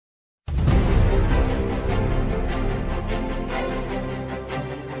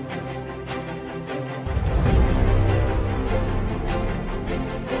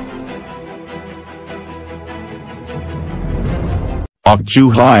Ok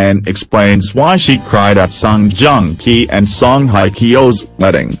Joo-hyun explains why she cried at Song Joong-ki and Song Hye-kyo's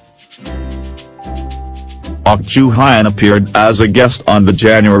wedding. Ok Joo-hyun appeared as a guest on the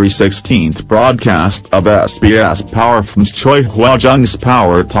January 16 broadcast of SBS Power FM's Choi Hwa-jung's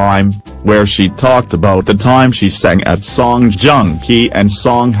Power Time, where she talked about the time she sang at Song Joong-ki and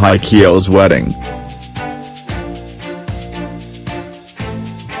Song Hye-kyo's wedding.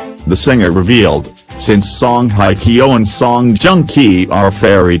 The singer revealed, "Since Song Hye-kyo and Song Joong-ki are a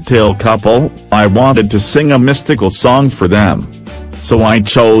fairy tale couple, I wanted to sing a mystical song for them. So I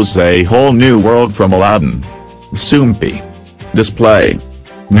chose A Whole New World from Aladdin." Soompi. Display.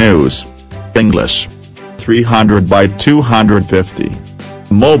 News. English. 300 by 250.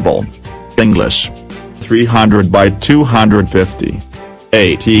 Mobile. English. 300 by 250.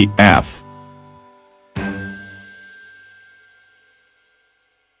 ATF.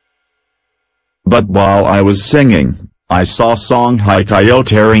 But while I was singing, I saw Song Hye-kyo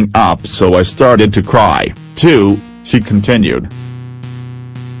tearing up, so I started to cry, too, she continued.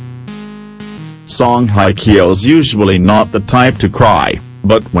 Song Hye-kyo's usually not the type to cry,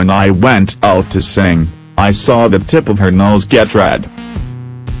 but when I went out to sing, I saw the tip of her nose get red.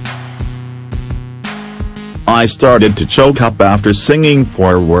 I started to choke up after singing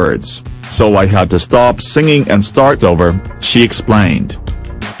 4 words, so I had to stop singing and start over, she explained.